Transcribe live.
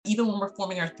even when we're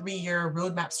forming our 3-year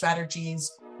roadmap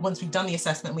strategies, once we've done the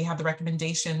assessment, we have the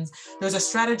recommendations, there's a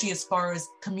strategy as far as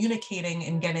communicating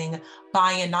and getting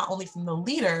buy-in, not only from the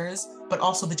leaders, but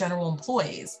also the general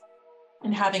employees,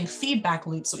 and having feedback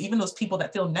loops. So even those people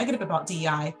that feel negative about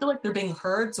DEI feel like they're being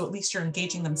heard. So at least you're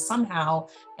engaging them somehow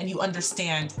and you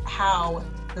understand how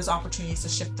there's opportunities to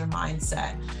shift their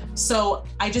mindset. So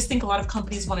I just think a lot of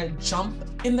companies want to jump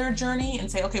in their journey and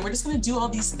say, okay, we're just going to do all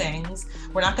these things.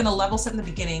 We're not going to level set in the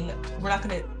beginning. We're not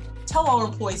going to tell our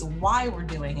employees why we're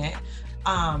doing it.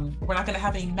 We're not going to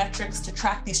have any metrics to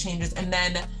track these changes. And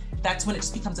then that's when it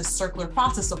just becomes a circular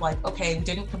process of like, okay, we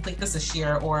didn't complete this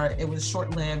year, or it was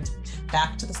short-lived,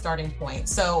 back to the starting point.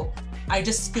 So I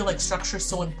just feel like structure is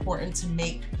so important to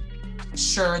make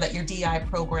sure that your DEI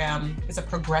program is a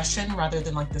progression rather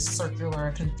than like this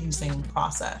circular, confusing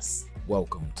process.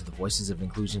 Welcome to the Voices of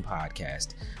Inclusion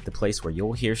podcast, the place where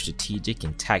you'll hear strategic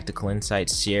and tactical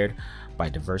insights shared by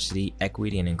diversity,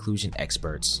 equity, and inclusion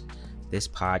experts. This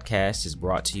podcast is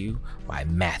brought to you by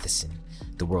Matheson,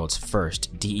 the world's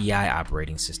first DEI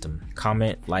operating system.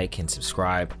 Comment, like, and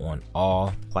subscribe on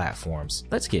all platforms.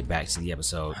 Let's get back to the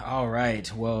episode. All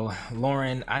right. Well,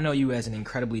 Lauren, I know you as an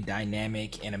incredibly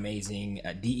dynamic and amazing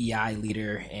DEI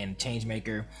leader and change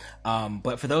maker.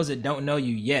 But for those that don't know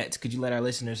you yet, could you let our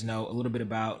listeners know a little bit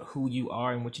about who you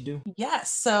are and what you do?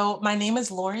 Yes. So my name is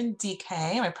Lauren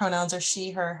DK. My pronouns are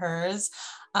she, her, hers.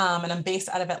 And I'm based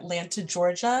out of Atlanta,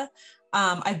 Georgia.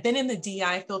 I've been in the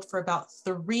DEI field for about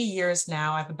 3 years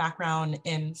now. I have a background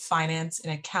in finance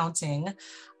and accounting.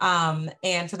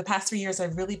 And for the past 3 years,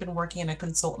 I've really been working in a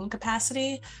consultant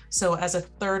capacity. So as a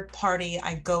third party,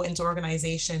 I go into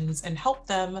organizations and help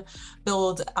them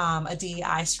build a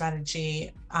DEI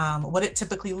strategy. What it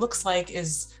typically looks like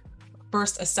is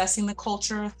first assessing the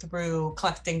culture through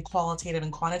collecting qualitative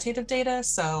and quantitative data.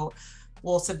 So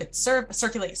we'll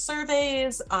circulate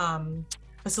surveys,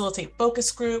 facilitate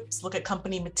focus groups, look at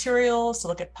company materials, so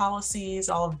look at policies,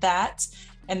 all of that.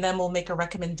 And then we'll make a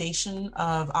recommendation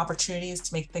of opportunities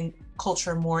to make the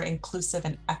culture more inclusive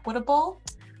and equitable.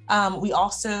 I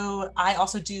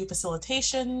also do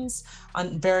facilitations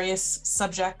on various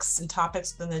subjects and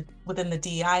topics within the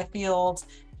DEI field.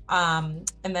 And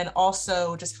then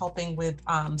also just helping with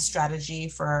strategy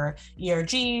for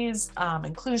ERGs,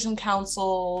 inclusion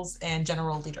councils, and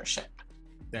general leadership.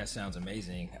 That sounds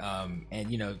amazing. And,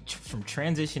 you know, from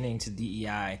transitioning to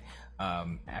DEI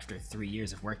after 3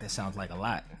 years of work, that sounds like a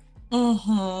lot.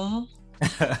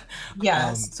 Mm-hmm.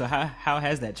 Yes. So how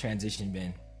has that transition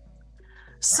been?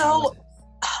 So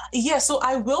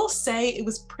I will say it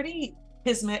was pretty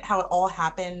kismet how it all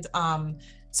happened.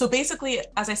 So basically,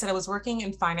 as I said, I was working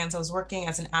in finance. I was working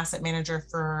as an asset manager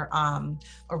for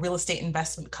a real estate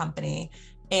investment company.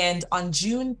 And on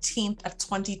Juneteenth of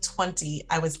 2020,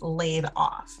 I was laid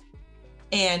off.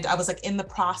 And I was like in the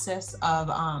process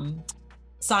of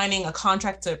signing a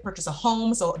contract to purchase a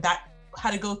home. So that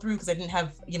had to go through because I didn't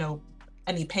have,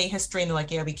 any pay history. And they're like,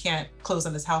 yeah, we can't close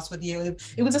on this house with you.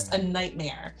 It was just a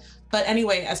nightmare. But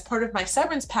anyway, as part of my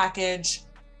severance package,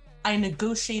 I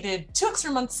negotiated 2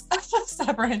 extra months of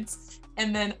severance.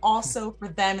 And then also for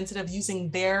them, instead of using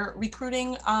their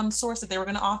recruiting source that they were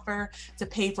going to offer, to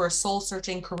pay for a soul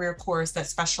searching career course that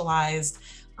specialized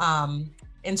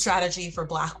in strategy for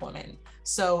Black women.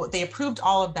 So they approved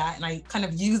all of that. And I kind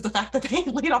of used the fact that they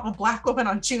laid off a Black woman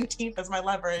on Juneteenth as my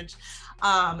leverage.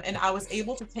 And I was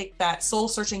able to take that soul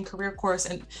searching career course,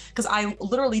 and because I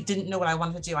literally didn't know what I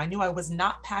wanted to do. I knew I was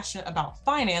not passionate about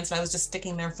finance. I was just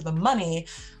sticking there for the money,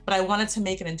 but I wanted to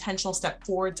make an intentional step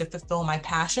forward to fulfill my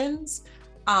passions.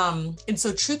 And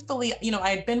so truthfully, I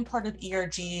had been part of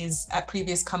ERGs at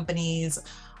previous companies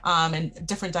and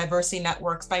different diversity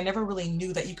networks, but I never really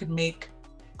knew that you could make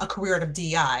a career out of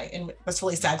DEI. And that's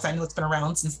really sad because I know it's been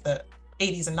around since the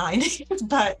 80s and 90s,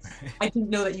 but I didn't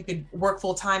know that you could work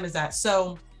full time as that.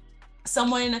 So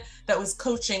someone that was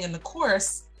coaching in the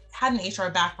course had an HR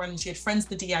background and she had friends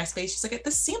in the DEI space. She's like,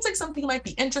 this seems like something you might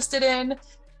be interested in.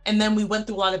 And then we went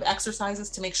through a lot of exercises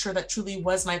to make sure that truly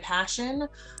was my passion.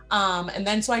 And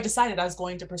then so I decided I was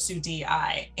going to pursue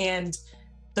DEI. And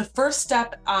the first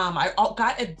step, I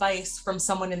got advice from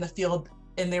someone in the field,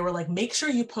 and they were like, make sure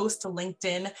you post to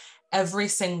LinkedIn every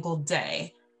single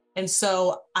day. And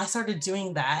so I started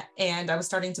doing that, and I was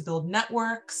starting to build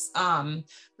networks.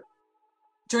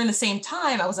 During the same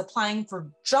time, I was applying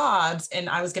for jobs and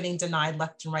I was getting denied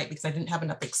left and right because I didn't have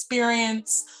enough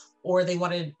experience, or they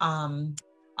wanted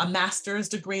a master's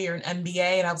degree or an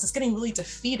MBA, and I was just getting really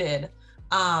defeated.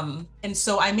 And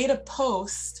so I made a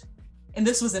post, and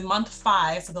this was in month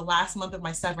 5, so the last month of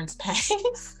my severance pay,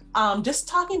 just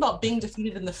talking about being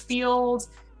defeated in the field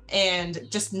and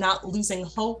just not losing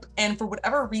hope. And for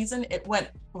whatever reason, it went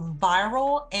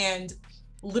viral and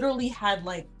literally had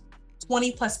like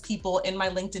 20 plus people in my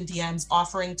LinkedIn DMs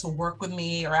offering to work with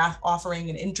me or offering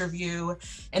an interview.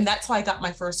 And that's how I got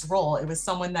my first role. It was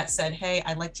someone that said, hey,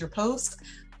 I liked your post.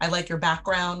 I like your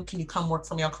background. Can you come work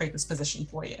for me? I'll create this position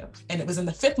for you. And it was in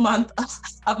the 5th month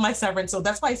of my severance. So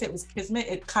that's why I say it was kismet.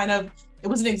 It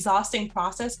was an exhausting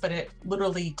process, but it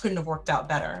literally couldn't have worked out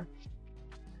better.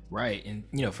 Right.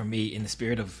 And, for me, in the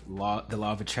spirit of the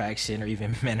law of attraction or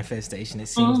even manifestation, it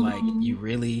seems like you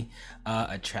really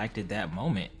attracted that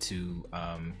moment to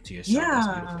yourself. Yeah.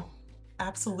 That's beautiful.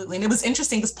 Absolutely. And it was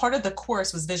interesting because part of the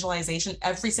course was visualization.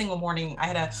 Every single morning I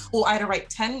had to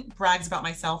write 10 brags about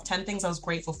myself, 10 things I was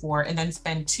grateful for, and then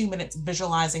spend 2 minutes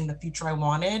visualizing the future I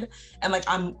wanted. And like,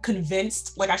 I'm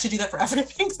convinced, like I should do that for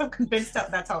everything. So I'm convinced that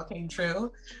that's how it came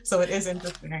true. So it is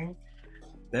interesting.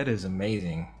 That is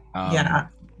amazing. Yeah.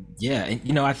 Yeah.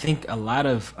 And, I think a lot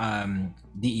of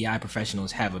DEI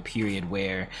professionals have a period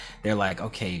where they're like,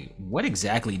 okay, what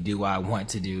exactly do I want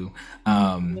to do?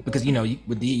 Because,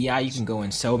 with DEI, you can go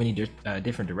in so many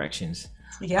different directions.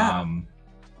 Yeah.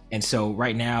 And so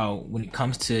right now, when it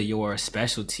comes to your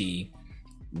specialty,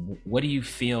 what do you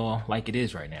feel like it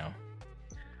is right now?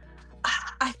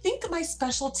 I think my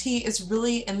specialty is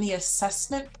really in the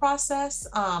assessment process.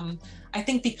 I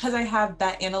think because I have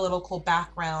that analytical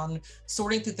background,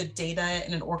 sorting through the data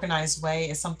in an organized way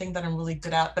is something that I'm really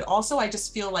good at. But also I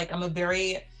just feel like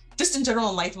just in general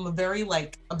in life, I'm a very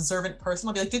like observant person.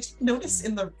 I'll be like, did you notice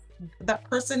that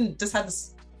person just had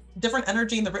this different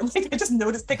energy in the room? Like I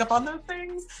just pick up on those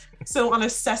things. So on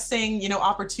assessing,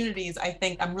 opportunities, I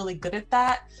think I'm really good at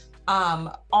that.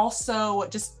 Also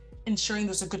just ensuring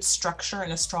there's a good structure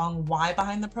and a strong why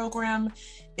behind the program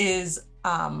is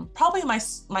probably my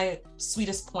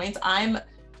sweetest point. I'm,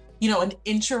 an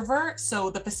introvert,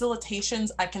 so the facilitations,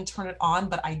 I can turn it on,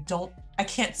 but I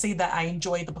can't say that I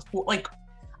enjoy the before. Like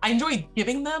I enjoy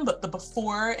giving them, but the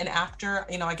before and after,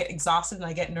 I get exhausted and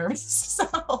I get nervous.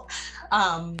 So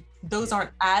those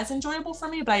aren't as enjoyable for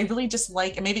me, but I really just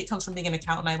like, and maybe it comes from being an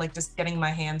accountant, I like just getting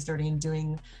my hands dirty and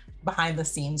doing behind the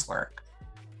scenes work.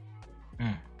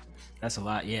 That's a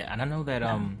lot. Yeah. And I know that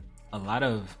a lot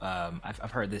of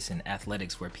I've heard this in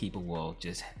athletics where people will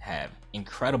just have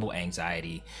incredible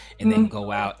anxiety and then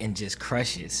go out and just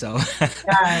crush it. So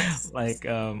yes. like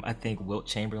I think Wilt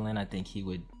Chamberlain, I think he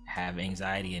would have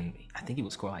anxiety and I think he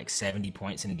would score like 70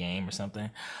 points in a game or something.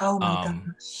 Oh my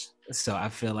gosh. So I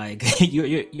feel like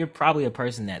you're probably a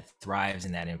person that thrives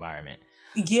in that environment.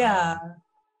 Yeah.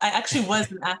 I actually was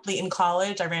an athlete in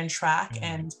college. I ran track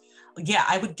and yeah,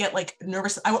 I would get like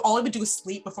nervous. All I would do is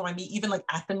sleep before my meet. Even like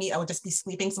at the meet, I would just be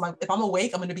sleeping. So if I'm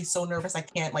awake, I'm going to be so nervous I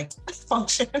can't like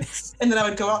function. And then I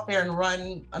would go out there and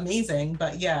run amazing.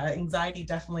 But yeah, anxiety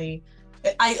definitely.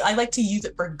 I like to use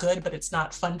it for good, but it's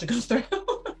not fun to go through.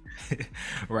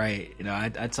 Right. I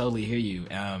totally hear you.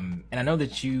 And I know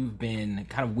that you've been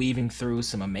kind of weaving through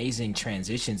some amazing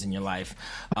transitions in your life.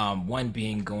 One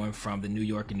being going from the New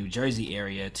York and New Jersey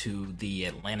area to the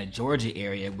Atlanta, Georgia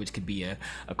area, which could be a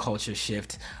culture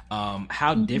shift.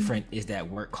 How different is that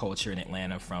work culture in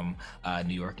Atlanta from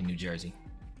New York and New Jersey?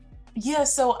 Yeah,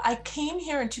 so I came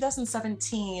here in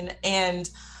 2017 and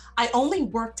I only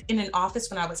worked in an office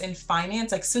when I was in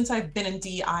finance. Like since I've been in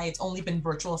DEI, it's only been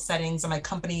virtual settings and my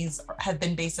companies have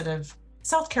been based out of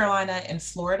South Carolina and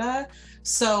Florida.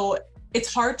 So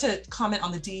it's hard to comment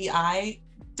on the DEI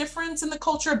difference in the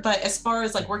culture, but as far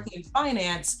as like working in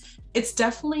finance, it's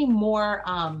definitely more,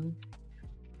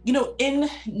 in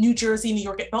New Jersey, New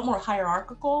York, it felt more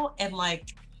hierarchical and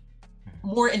like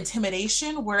more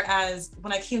intimidation. Whereas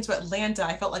when I came to Atlanta,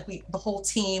 I felt like the whole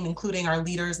team, including our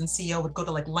leaders and CEO, would go to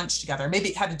like lunch together. Maybe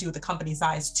it had to do with the company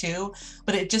size too,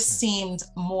 but it just seemed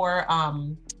more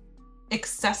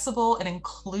accessible and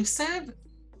inclusive,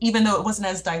 even though it wasn't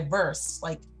as diverse,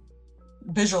 like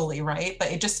visually, right?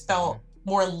 But it just felt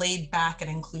more laid back and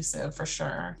inclusive for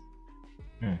sure.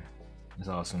 That's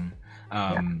awesome.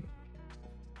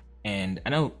 And I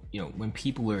know, when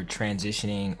people are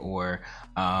transitioning or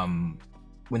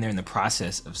when they're in the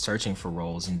process of searching for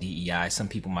roles in DEI, some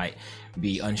people might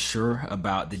be unsure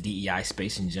about the DEI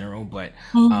space in general, but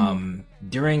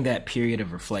during that period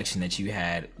of reflection that you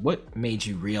had, what made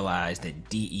you realize that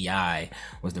DEI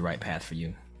was the right path for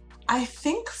you? I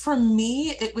think for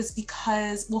me, it was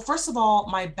because, well, first of all,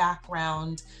 my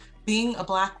background, being a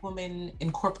Black woman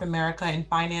in corporate America and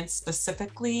finance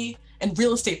specifically, and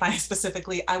real estate finance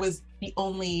specifically, I was the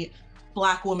only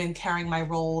Black woman carrying my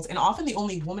roles and often the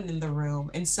only woman in the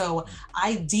room. And so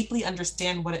I deeply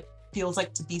understand what it feels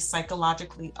like to be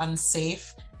psychologically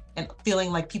unsafe and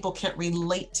feeling like people can't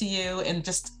relate to you and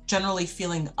just generally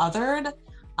feeling othered.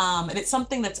 And it's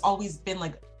something that's always been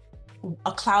like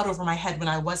a cloud over my head when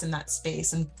I was in that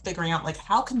space and figuring out like,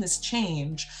 how can this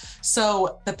change?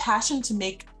 So the passion to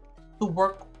make the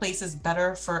workplaces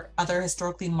better for other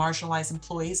historically marginalized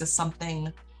employees is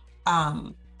something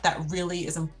that really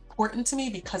is important to me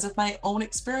because of my own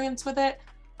experience with it.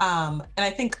 And I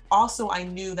think also I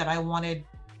knew that I wanted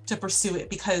to pursue it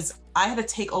because I had to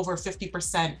take over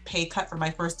 50% pay cut for my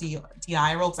first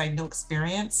DI role because I had no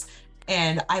experience.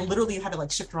 And I literally had to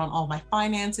like shift around all my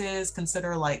finances,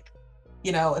 consider like,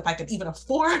 you know, if I could even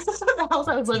afford the house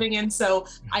I was living in. So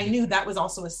I knew that was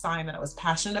also a sign that I was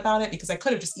passionate about it, because I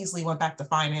could have just easily went back to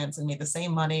finance and made the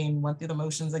same money and went through the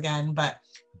motions again. But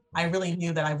I really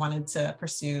knew that I wanted to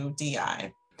pursue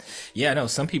DI. Yeah, no,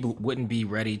 some people wouldn't be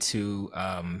ready to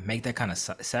make that kind of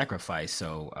sacrifice.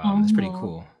 So it's pretty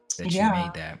cool that you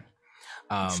made that.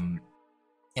 And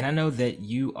I know that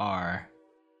you are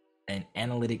an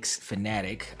analytics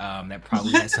fanatic. That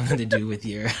probably has something to do with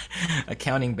your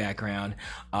accounting background.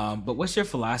 But what's your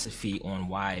philosophy on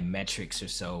why metrics are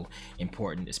so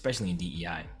important, especially in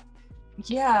DEI?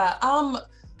 Yeah.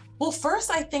 Well,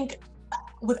 first, I think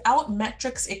without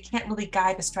metrics, it can't really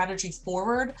guide the strategy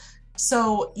forward.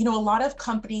 So, you know, a lot of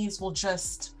companies will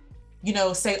just, you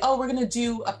know, say, oh, we're going to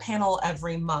do a panel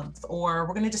every month, or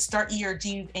we're going to just start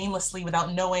ERG aimlessly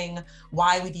without knowing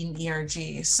why we need an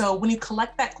ERG. So when you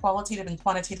collect that qualitative and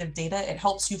quantitative data, it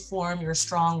helps you form your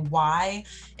strong why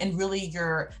and really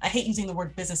I hate using the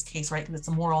word business case, right? Because it's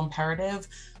a moral imperative,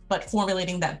 but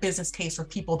formulating that business case for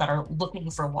people that are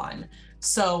looking for one.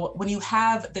 So when you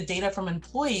have the data from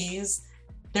employees,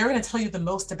 they're going to tell you the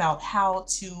most about how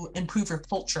to improve your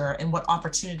culture and what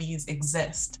opportunities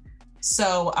exist.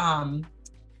 So,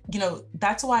 you know,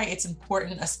 that's why it's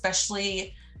important,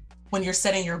 especially when you're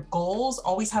setting your goals,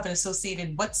 always have it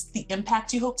associated, what's the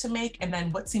impact you hope to make? And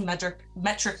then what's the metric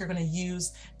you're going to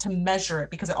use to measure it?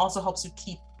 Because it also helps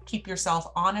you keep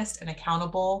yourself honest and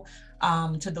accountable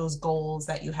to those goals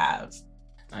that you have.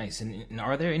 Nice. And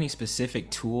are there any specific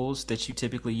tools that you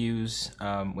typically use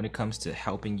when it comes to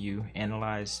helping you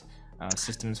analyze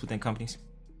systems within companies?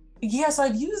 Yeah, so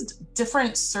I've used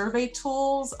different survey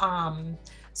tools.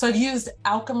 So I've used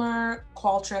Alchemer,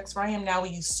 Qualtrics. Where I am now, we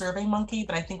use SurveyMonkey,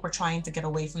 but I think we're trying to get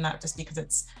away from that just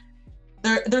because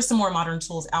there's some more modern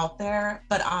tools out there.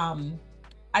 But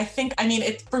I think,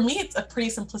 for me, it's a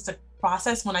pretty simplistic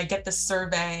process. When I get the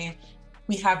survey,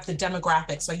 we have the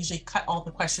demographics. So I usually cut all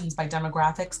the questions by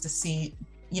demographics to see,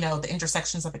 you know, the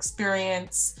intersections of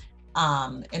experience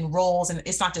in roles. And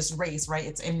it's not just race, right?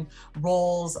 It's in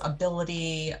roles,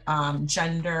 ability,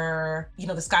 gender, you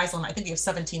know, the sky's the limit. I think we have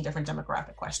 17 different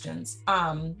demographic questions.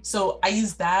 So I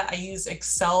use that. I use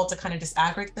Excel to kind of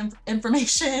disaggregate the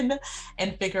information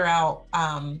and figure out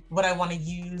what I want to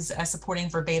use as supporting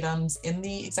verbatims in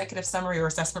the executive summary or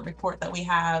assessment report that we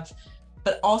have.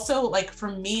 But also, like,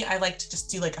 for me, I like to just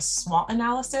do like a SWOT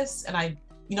analysis. And I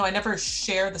never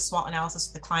share the SWOT analysis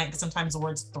with the client because sometimes the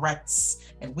words threats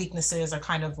and weaknesses are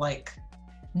kind of like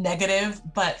negative.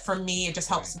 But for me, it just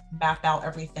helps map out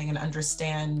everything and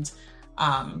understand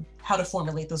how to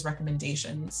formulate those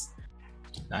recommendations.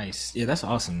 Nice. Yeah, that's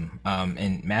awesome.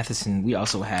 And Matheson, we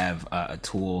also have a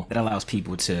tool that allows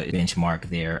people to benchmark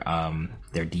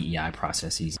their DEI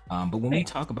processes. But when we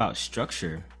talk about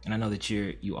structure, and I know that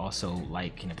you also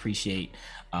like and appreciate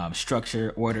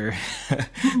structure, order.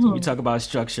 When we talk about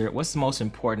structure, what's the most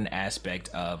important aspect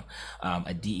of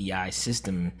a DEI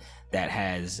system that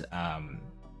has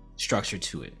structure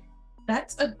to it?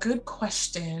 That's a good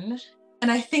question. And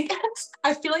I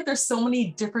feel like there's so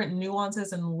many different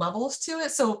nuances and levels to it.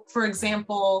 So for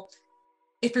example,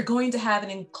 if you're going to have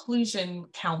an inclusion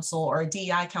council or a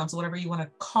DEI council, whatever you want to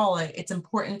call it, it's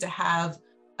important to have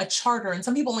a charter. And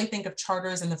some people only think of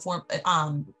charters in the form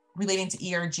relating to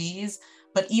ERGs,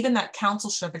 but even that council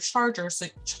should have a charter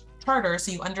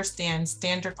so you understand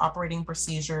standard operating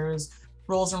procedures,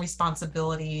 roles and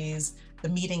responsibilities, the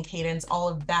meeting cadence, all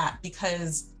of that.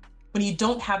 Because when you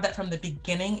don't have that from the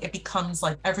beginning, it becomes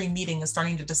like every meeting is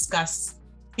starting to discuss,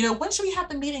 you know, when should we have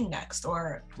the meeting next,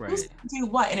 or who's going to do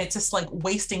what? And it's just like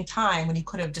wasting time when you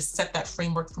could have just set that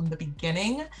framework from the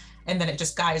beginning, and then it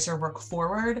just guides your work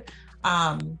forward.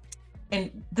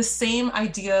 And the same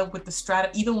idea with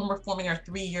the even when we're forming our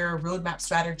 3-year roadmap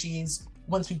strategies,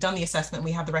 once we've done the assessment,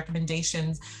 we have the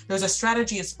recommendations, there's a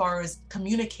strategy as far as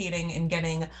communicating and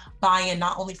getting buy-in,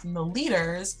 not only from the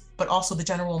leaders, but also the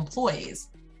general employees,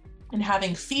 and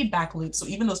having feedback loops. So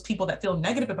even those people that feel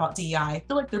negative about DEI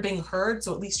feel like they're being heard.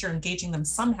 So at least you're engaging them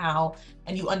somehow,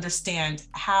 and you understand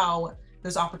how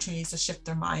there's opportunities to shift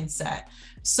their mindset.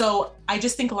 So I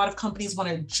just think a lot of companies want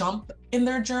to jump in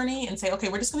their journey and say, okay,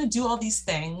 we're just going to do all these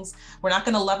things. We're not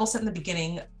going to level set in the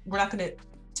beginning. We're not going to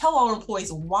tell our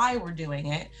employees why we're doing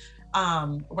it.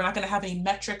 We're not going to have any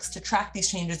metrics to track these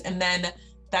changes. And then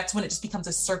that's when it just becomes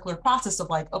a circular process of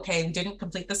like, okay, we didn't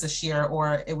complete this year,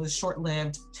 or it was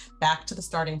short-lived, back to the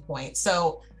starting point.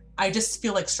 So I just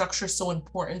feel like structure is so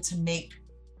important to make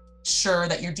sure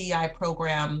that your DEI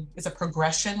program is a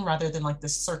progression rather than like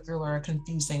this circular,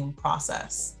 confusing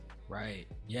process. Right.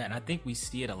 Yeah. And I think we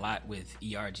see it a lot with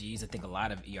ERGs. I think a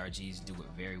lot of ERGs do it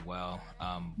very well.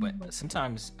 But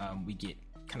sometimes we get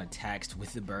kind of taxed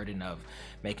with the burden of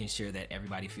making sure that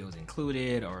everybody feels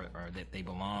included or that they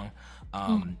belong.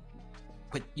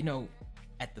 But, you know,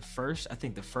 at the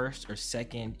first or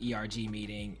second ERG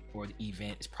meeting or the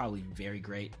event is probably very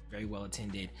great, very well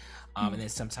attended. And then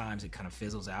sometimes it kind of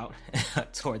fizzles out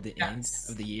toward the end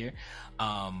of the year.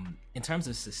 In terms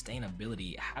of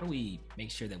sustainability, how do we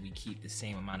make sure that we keep the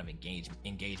same amount of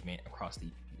engagement across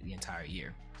the entire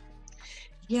year?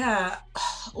 Yeah,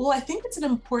 well, I think it's an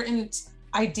important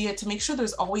idea to make sure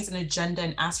there's always an agenda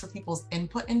and ask for people's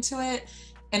input into it,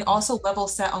 and also level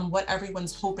set on what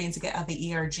everyone's hoping to get out of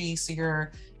the ERG. So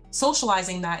you're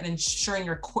socializing that and ensuring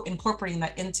you're incorporating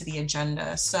that into the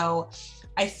agenda. So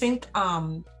I think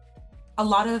a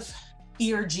lot of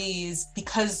ERGs,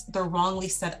 because they're wrongly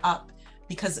set up,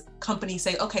 because companies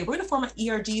say, okay, we're going to form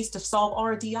ERGs to solve all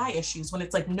our DI issues, when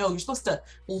it's like, no, you're supposed to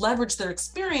leverage their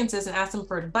experiences and ask them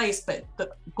for advice, but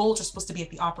the goals are supposed to be at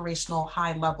the operational,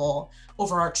 high level,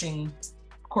 overarching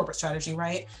corporate strategy,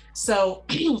 right? So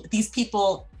these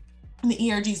people in the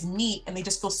ERGs meet and they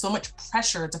just feel so much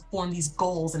pressure to form these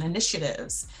goals and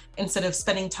initiatives instead of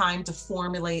spending time to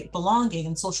formulate belonging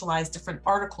and socialize different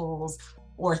articles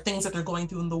or things that they're going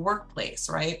through in the workplace,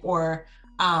 right? Or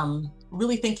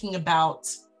really thinking about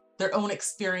their own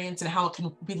experience and how it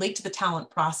can relate to the talent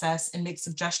process and make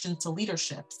suggestions to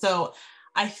leadership. So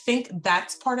I think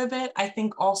that's part of it. I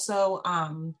think also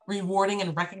rewarding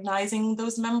and recognizing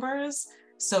those members.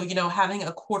 So, you know, having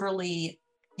a quarterly,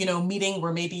 you know, meeting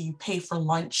where maybe you pay for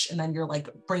lunch and then you're like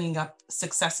bringing up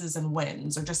successes and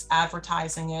wins, or just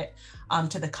advertising it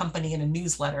to the company in a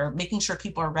newsletter, making sure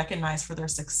people are recognized for their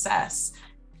success.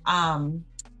 And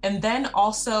then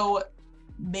also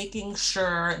making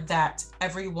sure that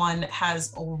everyone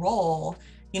has a role.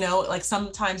 You know, like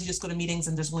sometimes you just go to meetings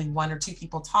and there's only one or two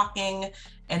people talking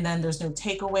and then there's no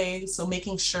takeaway. So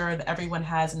making sure that everyone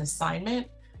has an assignment.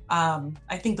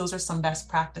 I think those are some best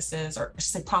practices, or I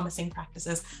should say promising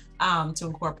practices, to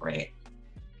incorporate.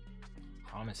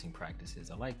 Promising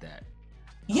practices. I like that.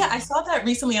 Yeah, I saw that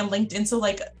recently on LinkedIn. So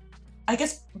like, I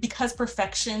guess because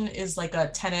perfection is like a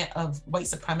tenet of white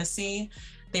supremacy,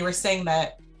 they were saying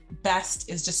that best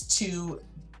is just too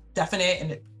definite,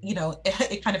 and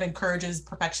it kind of encourages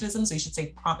perfectionism. So you should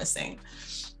say promising.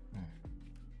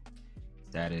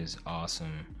 That is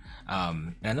awesome.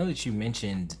 And I know that you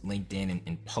mentioned LinkedIn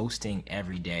and posting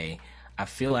every day. I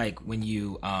feel like when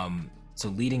you, so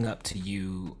leading up to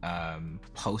you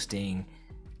posting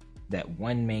that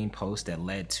one main post that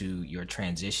led to your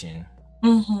transition,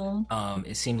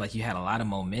 it seemed like you had a lot of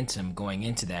momentum going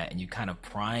into that, and you kind of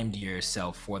primed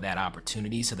yourself for that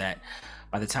opportunity, so that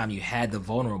by the time you had the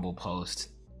vulnerable post,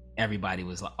 everybody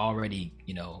was already,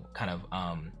 kind of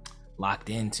locked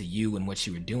into you and what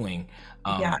you were doing.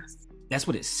 Yes. That's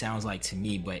what it sounds like to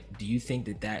me, but do you think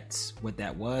that that's what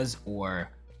that was? Or,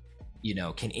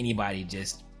 can anybody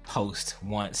just post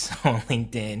once on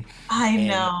LinkedIn? I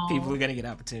know. People are going to get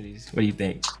opportunities. What do you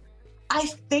think? I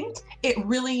think it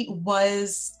really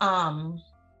was, I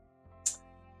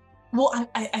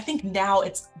think now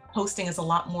posting is a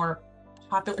lot more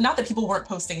popular. Not that people weren't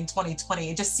posting in 2020.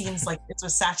 It just seems like it's a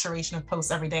saturation of posts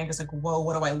every day. I'm just like, whoa,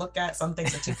 what do I look at? Some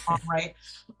things are too long, right?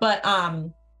 But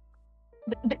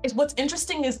what's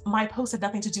interesting is my post had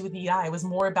nothing to do with DEI. It was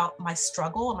more about my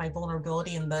struggle and my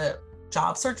vulnerability in the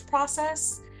job search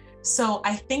process. So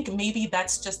I think maybe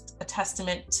that's just a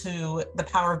testament to the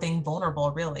power of being vulnerable,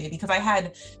 really, because I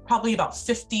had probably about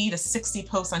 50 to 60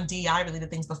 posts on DEI related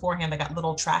things beforehand that got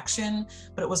little traction,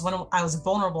 but it was when I was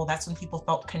vulnerable, that's when people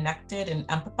felt connected and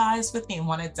empathized with me and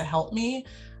wanted to help me.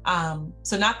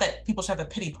 So not that people should have a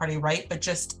pity party, right? But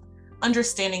just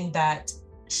understanding that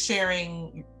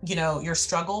sharing, your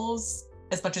struggles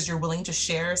as much as you're willing to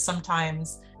share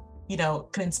sometimes,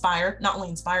 can not only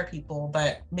inspire people,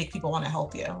 but make people want to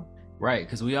help you. Right,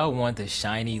 because we all want the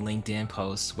shiny LinkedIn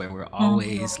posts where we're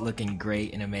always looking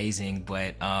great and amazing,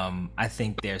 but I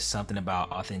think there's something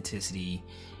about authenticity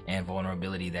and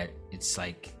vulnerability that it's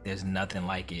like there's nothing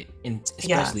like it,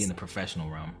 especially in the professional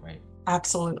realm, right?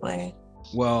 Absolutely.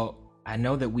 Well, I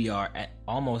know that we are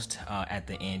almost at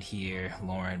the end here,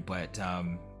 Lauren, but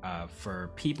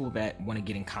for people that want to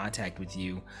get in contact with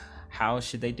you, how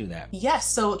should they do that?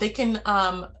 Yes, so they can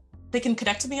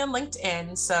connect to me on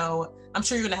LinkedIn. So I'm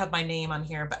sure you're going to have my name on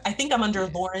here, but I think I'm under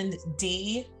Lauren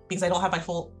D because I don't have my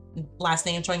full last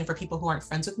name showing for people who aren't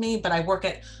friends with me, but I work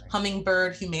at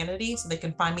Hummingbird Humanity, so they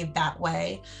can find me that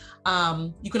way.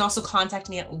 You can also contact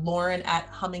me at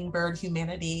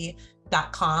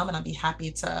lauren@hummingbirdhumanity.com, and I'd be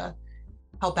happy to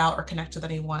help out or connect with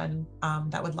anyone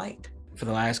that would like. For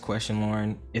the last question,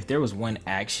 Lauren, if there was one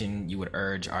action you would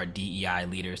urge our DEI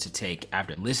leaders to take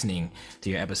after listening to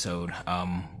your episode,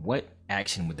 what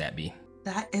action would that be?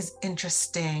 That is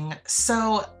interesting.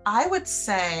 So I would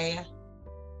say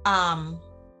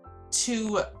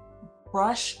to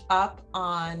brush up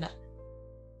on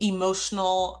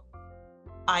emotional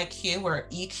IQ or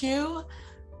EQ,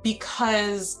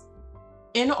 because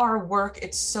in our work,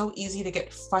 it's so easy to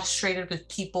get frustrated with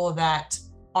people that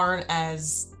aren't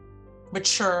as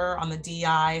mature on the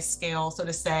DEI scale, so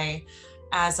to say,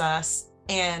 as us,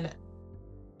 and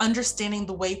understanding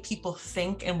the way people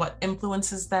think and what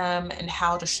influences them and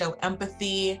how to show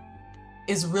empathy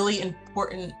is really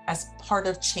important as part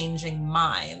of changing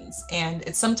minds. And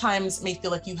it sometimes may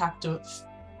feel like you have to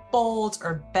fold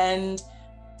or bend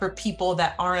for people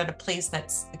that aren't at a place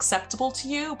that's acceptable to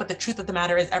you. But the truth of the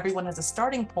matter is everyone has a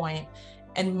starting point,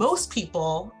 and most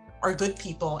people are good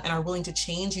people and are willing to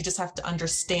change. You just have to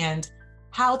understand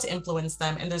how to influence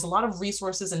them. And there's a lot of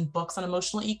resources and books on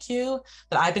emotional EQ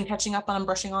that I've been catching up on and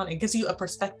brushing on. It gives you a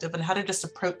perspective on how to just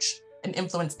approach and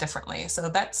influence differently. So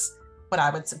that's what I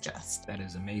would suggest. That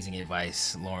is amazing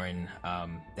advice, Lauren.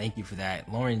 Thank you for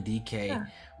that. Lauren DK, Yeah.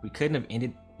 We couldn't have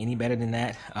ended any better than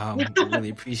that. I really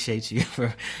appreciate you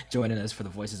for joining us for the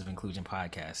Voices of Inclusion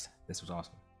podcast. This was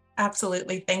awesome.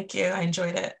 Absolutely. Thank you. I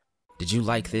enjoyed it. Did you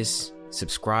like this?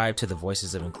 Subscribe to the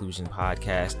Voices of Inclusion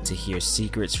podcast to hear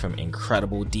secrets from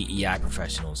incredible DEI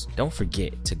professionals. Don't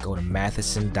forget to go to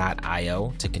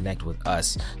matheson.io to connect with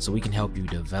us so we can help you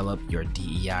develop your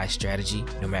DEI strategy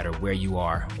no matter where you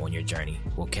are on your journey.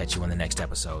 We'll catch you on the next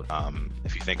episode.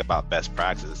 If you think about best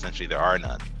practices, essentially there are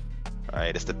none,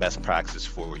 right? It's the best practice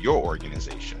for your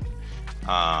organization.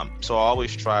 So I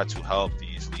always try to help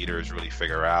these leaders really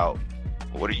figure out,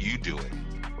 what are you doing?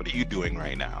 What are you doing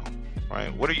right now?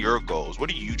 Right? What are your goals?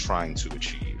 What are you trying to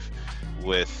achieve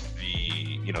with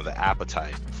the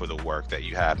appetite for the work that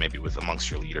you have, maybe with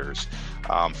amongst your leaders?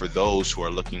 For those who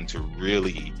are looking to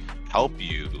really help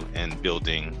you in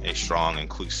building a strong,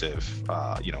 inclusive,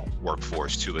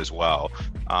 workforce too as well.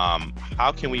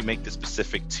 How can we make this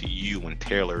specific to you and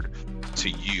tailored to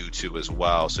you too as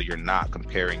well, so you're not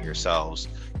comparing yourselves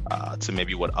to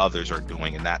maybe what others are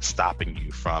doing and that's stopping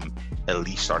you from at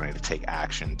least starting to take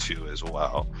action too as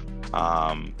well.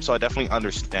 So I definitely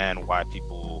understand why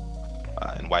people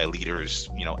and why leaders,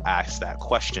 ask that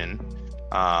question,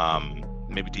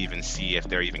 maybe to even see if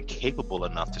they're even capable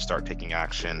enough to start taking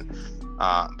action.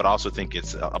 But I also think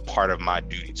it's a part of my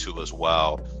duty too as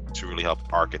well to really help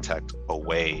architect a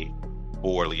way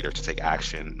for leaders to take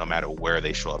action no matter where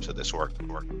they show up to this work.